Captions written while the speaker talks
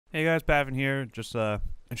Hey guys, Pavin here, just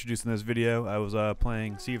introducing this video. I was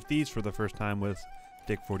playing Sea of Thieves for the first time with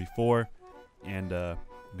Dick44, and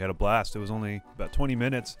we had a blast. It was only about 20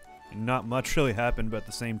 minutes, and not much really happened, but at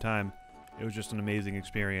the same time, it was just an amazing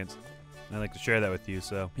experience, and I'd like to share that with you.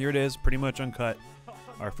 So here it is, pretty much uncut,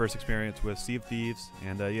 our first experience with Sea of Thieves,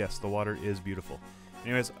 and yes, the water is beautiful.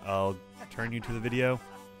 Anyways, I'll turn you to the video.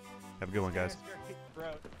 Have a good one, guys.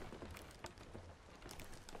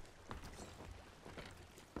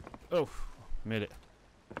 Oh, made it.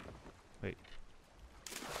 Wait.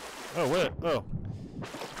 Oh, what? Oh.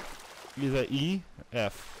 Is that E?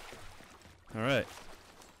 F. Alright.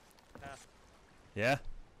 F. Yeah?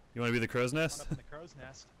 You want to be the crow's nest? Up in the crow's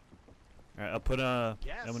nest. Alright, I'll put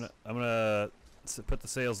Yes. I'm gonna put the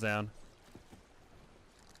sails down.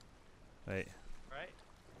 Wait. Right?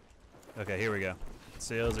 Okay, here we go.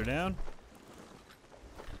 Sails are down.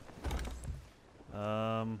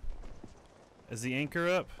 Is the anchor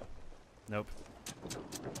up? Nope.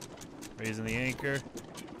 Raising the anchor.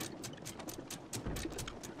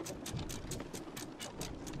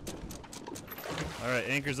 Alright,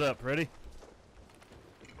 anchor's up. Ready?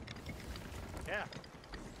 Yeah.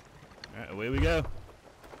 Alright, away we go.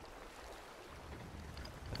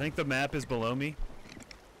 I think the map is below me.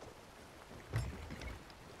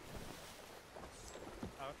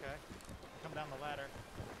 Okay. Come down the ladder.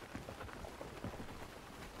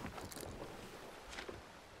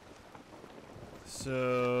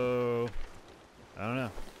 So, I don't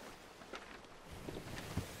know.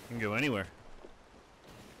 Can go anywhere.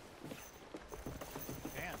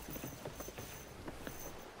 Man.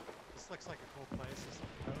 This looks like a cool place. Is there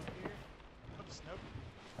a road here? Oops, nope.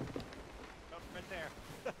 Nope, right there.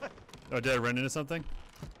 Oh, did I run into something?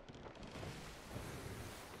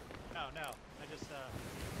 No, I just,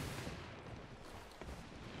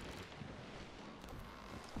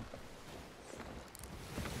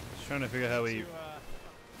 Just trying to figure out how we...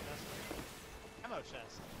 ammo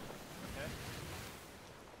chest. Okay.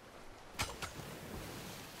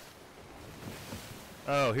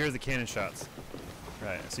 Oh, here are the cannon shots.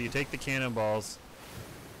 Right, so you take the cannonballs.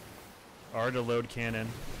 R to load cannon.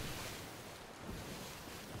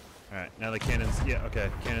 Alright, now the cannon's... Yeah, okay.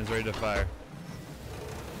 Cannon's ready to fire.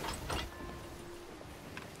 Alright,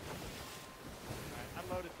 I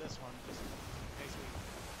loaded this one just in case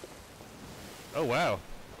we... Oh, wow.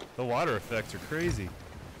 The water effects are crazy.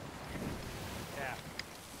 Yeah.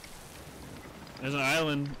 There's an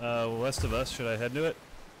island west of us. Should I head to it?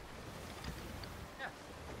 Yeah.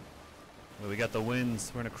 Well, we got the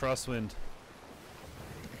winds. We're in a crosswind.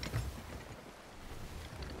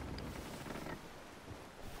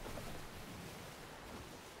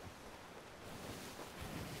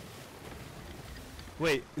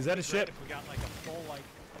 Wait, is that a ship? If we got like a full, like...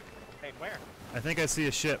 Hey, where? I think I see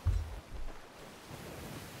a ship.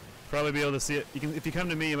 Probably be able to see it. You can, if you come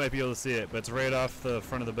to me, you might be able to see it, but it's right off the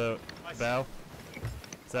front of the boat. Bow.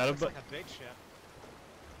 Is that a Looks boat? like a big ship.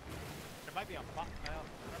 There might be a well, I don't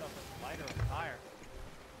know if it's light or a fire.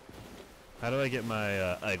 How do I get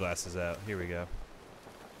my eyeglasses out? Here we go.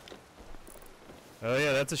 Oh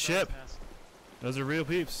yeah, that's a ship. Nest. Those are real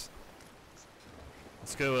peeps.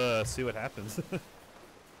 Let's go see what happens.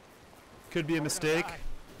 Could be a We're gonna mistake. die.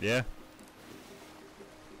 Yeah.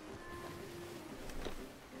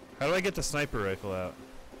 How do I get the sniper rifle out?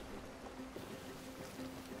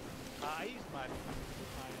 I used my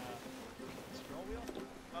scroll wheel.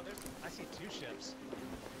 Oh, I see two ships.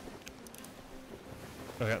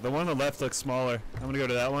 Okay, the one on the left looks smaller. I'm gonna go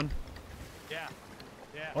to that one. Yeah.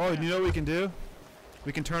 Yeah. Oh, yeah. you know what we can do?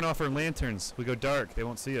 We can turn off our lanterns. We go dark. They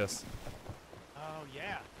won't see us. Oh,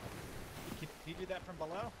 yeah. Can you do that from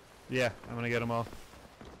below? Yeah, I'm gonna get them all.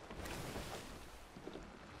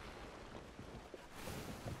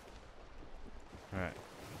 Alright.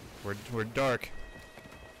 We're dark.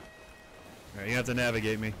 Alright, you have to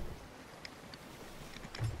navigate me.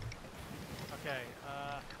 Okay.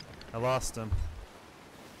 I lost them.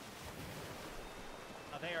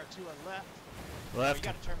 They are to our left. Oh, Left.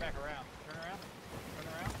 you gotta turn back around. Turn around.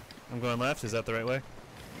 Turn around. I'm going left. Is that the right way?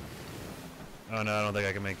 Oh no, I don't think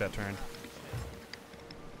I can make that turn.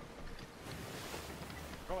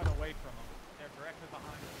 Going away from them. They're directly behind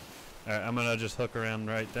us. Alright, I'm gonna just hook around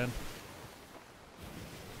right then.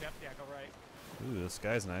 Yep, yeah, go right. Ooh, this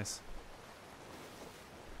guy's nice.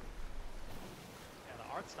 Yeah,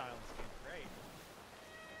 the art style in this game's great.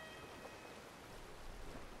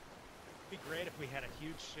 It'd be great if we had a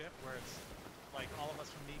huge ship where it's like all of us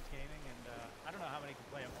from Neat Gaming and I don't know how many can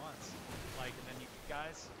play at once. Like, and then you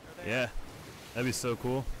guys are there. Yeah, that'd be so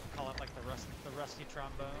cool. Call it like the rusty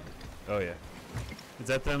trombone. Oh yeah. Is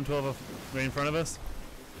that them 12 right in front of us?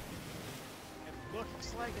 It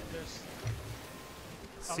looks like it. There's.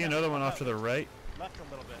 See another one off to the right. Left a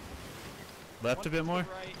little bit. Left a bit more?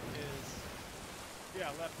 Right is. Yeah,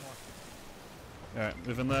 left more. Alright,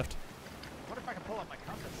 moving left. I wonder if I can pull up my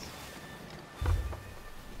compass.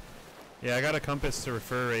 Yeah, I got a compass to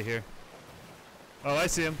refer right here. Oh, I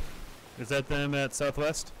see him. Is that them at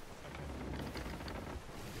southwest?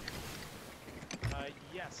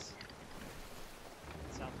 Yes.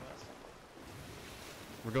 Southwest.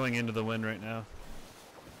 We're going into the wind right now.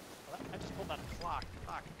 Well, I just pulled out a clock.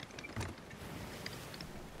 Fuck.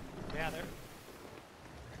 Yeah, they're. Kind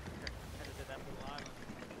of did that blue line.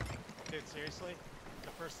 Dude, seriously?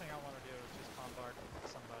 The first thing I want to do is just bombard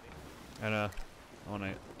somebody. And I want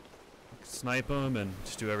to snipe them and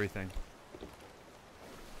just do everything.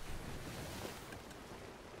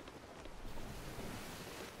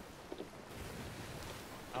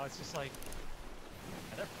 Oh, it's just like,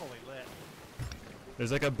 yeah, they're fully lit.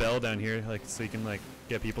 There's like a bell down here, like so you can like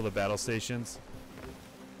get people to battle stations.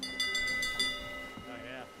 Oh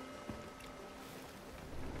yeah.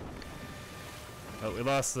 Oh, we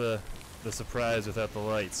lost the surprise without the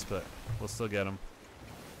lights, but we'll still get them.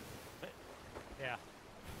 Yeah.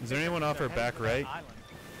 Is there anyone off our back right? Island.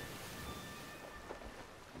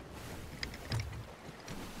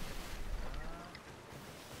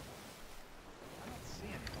 I don't see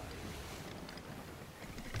anybody.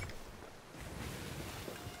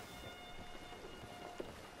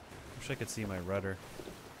 Wish I could see my rudder.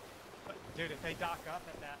 But, dude, if they dock up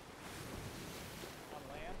at that on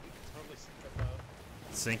land, we can totally sink the boat.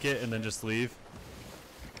 Sink it and then just leave?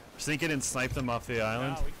 Sink it and snipe them off the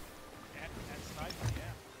island? No, and snipe them, yeah.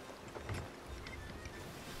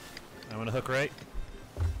 I'm gonna hook right.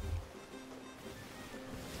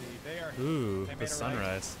 See, they are. Ooh, they made the a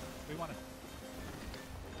sunrise. Right. We want to.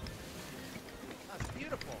 That's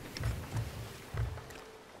beautiful.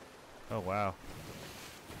 Oh wow.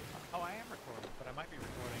 Oh, I am recording, but I might be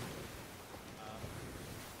recording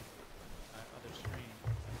my other stream.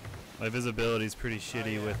 My visibility's pretty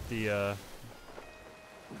shitty yeah. with the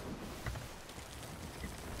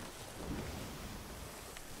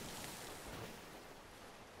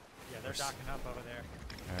Yeah, they're docking up over there.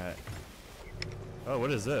 Alright. Oh,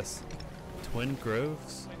 what is this? Twin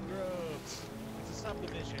Groves? Twin Groves. It's a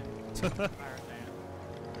subdivision. Iron Man.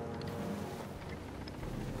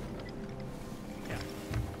 Yeah.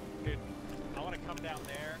 Dude, I want to come down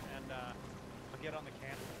there and I'll get on the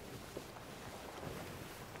cannon.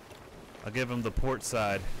 I'll give him the port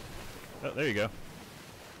side. Oh, there you go. I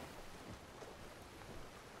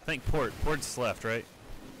think port. Port's left, right?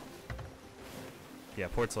 Yeah,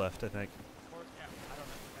 port's left, I think. Port, yeah, I don't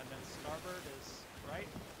know. And then starboard is right?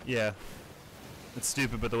 Yeah. It's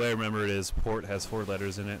stupid, but the way I remember it is port has 4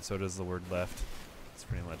 letters in it, so does the word left. It's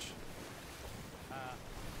pretty much.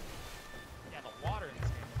 Yeah, the water in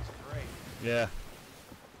this game looks great. Yeah.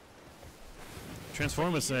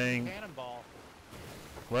 Transform was saying... Cannonball.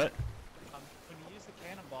 What? When you use the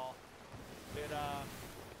cannonball,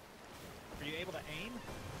 are you able to aim?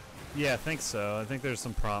 Yeah, I think so. I think there's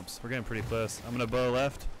some prompts. We're getting pretty close. I'm gonna bow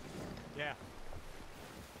left. Yeah.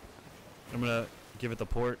 I'm gonna give it the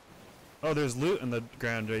port. Oh, there's loot in the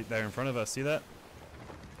ground right there in front of us. See that?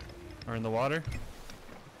 Or in the water?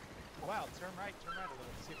 Wow, turn right a little.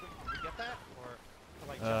 See if we can get that, or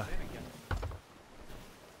like jump in and get it.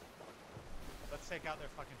 Let's take out their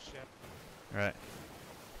fucking ship. All right.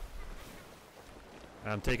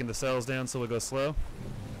 I'm taking the sails down so we'll go slow.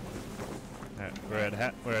 All right, we're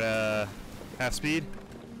at half speed.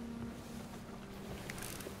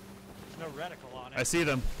 There's no reticle on it. I see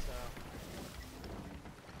them.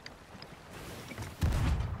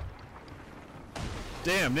 So.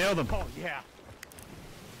 Damn, nailed them. Oh yeah.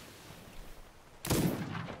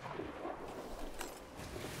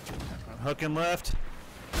 I'm hooking left.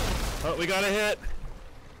 Oh, we got a hit.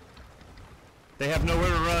 They have nowhere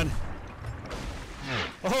to run.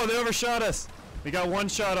 Oh, they overshot us. We got 1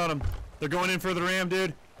 shot on them. They're going in for the ram,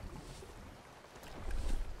 dude.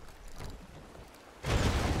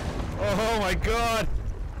 Oh my god.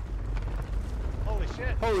 Holy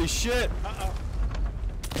shit. Holy shit. Uh-oh.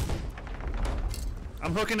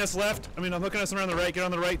 I'm hooking us left. I'm hooking us around the right. Get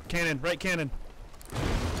on the right cannon. Right cannon.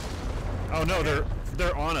 Oh no,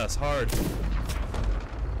 they're on us hard.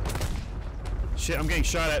 Shit, I'm getting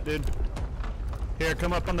shot at, dude. Here,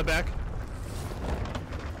 come up on the back.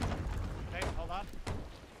 Okay, hold on.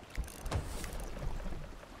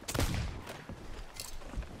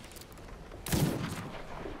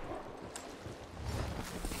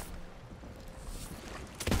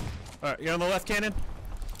 Alright, you're on the left cannon?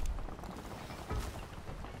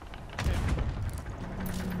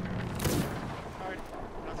 Alright, I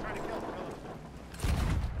was trying to kill him.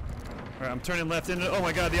 Alright, I'm turning left into. Oh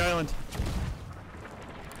my god, the island.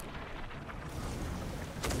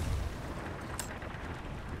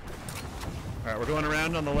 Alright, we're going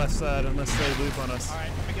around on the left side unless they loop on us.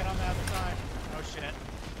 Alright, let me get on the other side. Oh shit.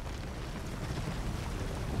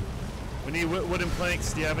 We need wooden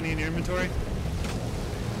planks. Do you have any in your inventory?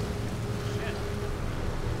 Shit.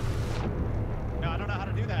 No, I don't know how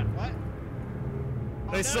to do that. What?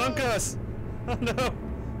 Oh, They no. sunk us! Oh no!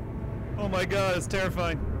 Oh my god, it's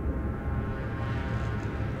terrifying.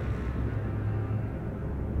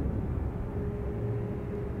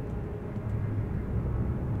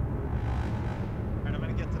 Alright, I'm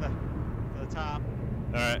gonna get to the top.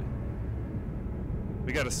 Alright.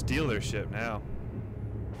 We gotta steal their ship now.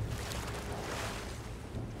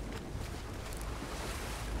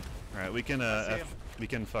 Alright, we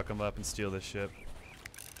can fuck them up and steal this ship.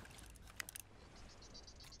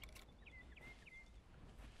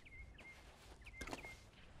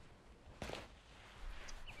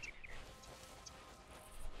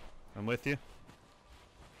 I'm with you.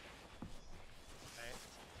 Okay.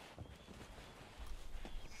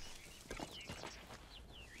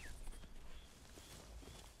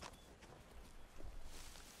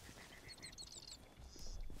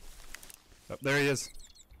 Oh, there he is.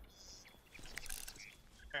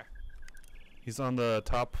 Where? He's on the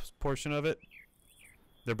top portion of it.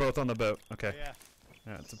 They're both on the boat. Okay. Oh, yeah.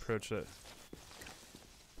 Yeah, let's approach it.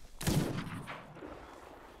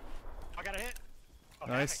 I got a hit. Oh,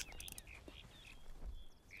 Nice.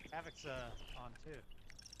 Havoc's on too.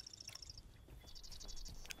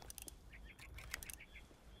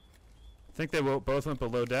 I think they both went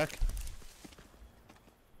below deck.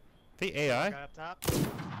 The AI? Guy up top.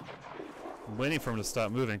 I'm waiting for him to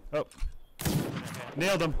stop moving. Oh, Okay.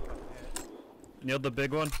 nailed him. Yeah. Nailed the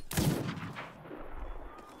big one.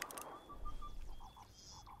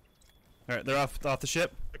 Alright, they're off the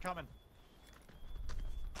ship. They're coming.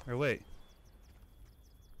 Or wait.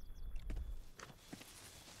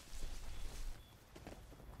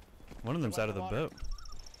 One of them's out of the boat.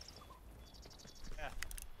 Yeah.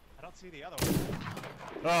 I don't see the other one.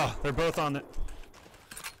 Oh, they're both on it.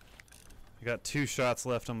 I got 2 shots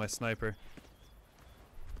left on my sniper.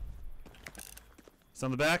 It's on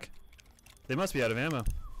the back. They must be out of ammo.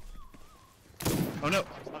 Oh no!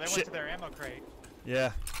 Oh, they Shit. went to their ammo crate.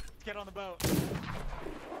 Yeah. Let's get on the boat.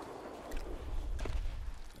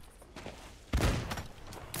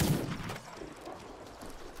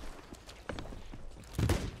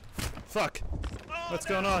 Fuck. Oh, What's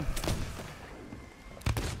no. going on?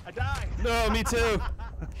 I died. No, me too.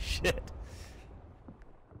 Shit.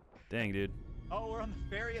 Dang, dude. Oh, we're on the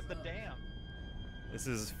ferry at the dam. This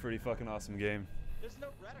is a pretty fucking awesome game. There's no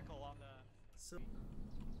reticle on the.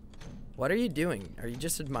 What are you doing? Are you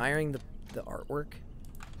just admiring the artwork?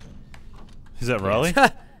 Is that Raleigh?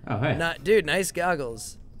 Oh, hey. Not, dude, nice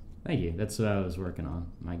goggles. Thank you. That's what I was working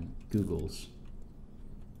on. My Googles.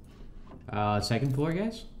 Second floor,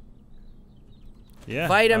 guys? Yeah.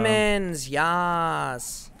 Vitamins,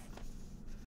 yas.